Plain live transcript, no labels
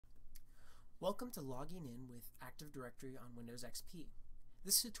Welcome to logging in with Active Directory on Windows XP.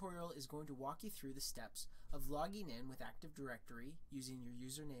 This tutorial is going to walk you through the steps of logging in with Active Directory using your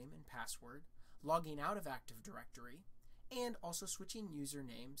username and password, logging out of Active Directory, and also switching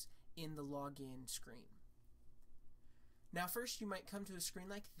usernames in the login screen. Now first you might come to a screen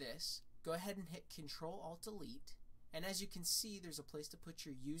like this. Go ahead and hit Ctrl-Alt-Delete, and as you can see there's a place to put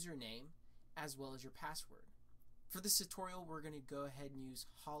your username as well as your password. For this tutorial we're going to go ahead and use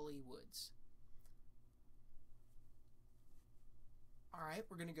Holly Woods. Alright,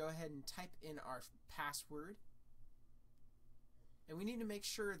 we're going to go ahead and type in our password. And we need to make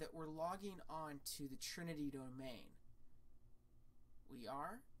sure that we're logging on to the Trinity domain. We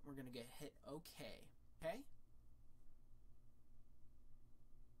are. We're going to hit OK. Okay?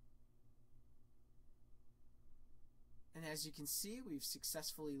 And as you can see, we've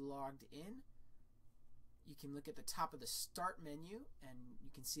successfully logged in. You can look at the top of the Start menu and you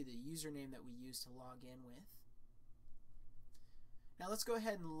can see the username that we used to log in with. Now let's go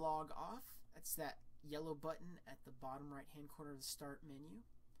ahead and log off. That's that yellow button at the bottom right hand corner of the Start menu.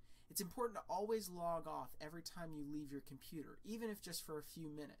 It's important to always log off every time you leave your computer, even if just for a few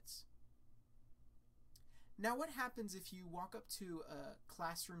minutes. Now what happens if you walk up to a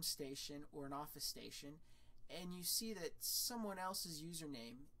classroom station or an office station and you see that someone else's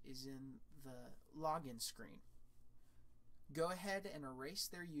username is in the login screen? Go ahead and erase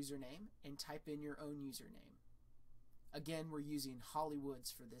their username and type in your own username. Again, we're using Holly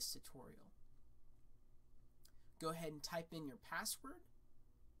Woods for this tutorial. Go ahead and type in your password.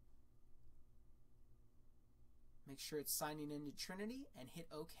 Make sure it's signing into Trinity and hit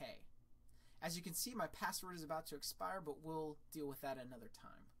OK. As you can see, my password is about to expire, but we'll deal with that another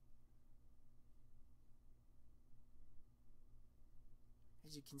time.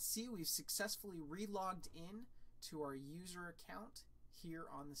 As you can see, we've successfully relogged in to our user account here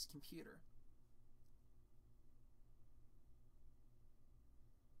on this computer.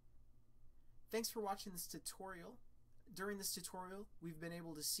 Thanks for watching this tutorial. During this tutorial, we've been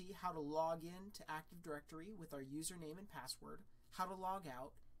able to see how to log in to Active Directory with our username and password, how to log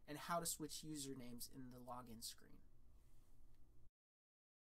out, and how to switch usernames in the login screen.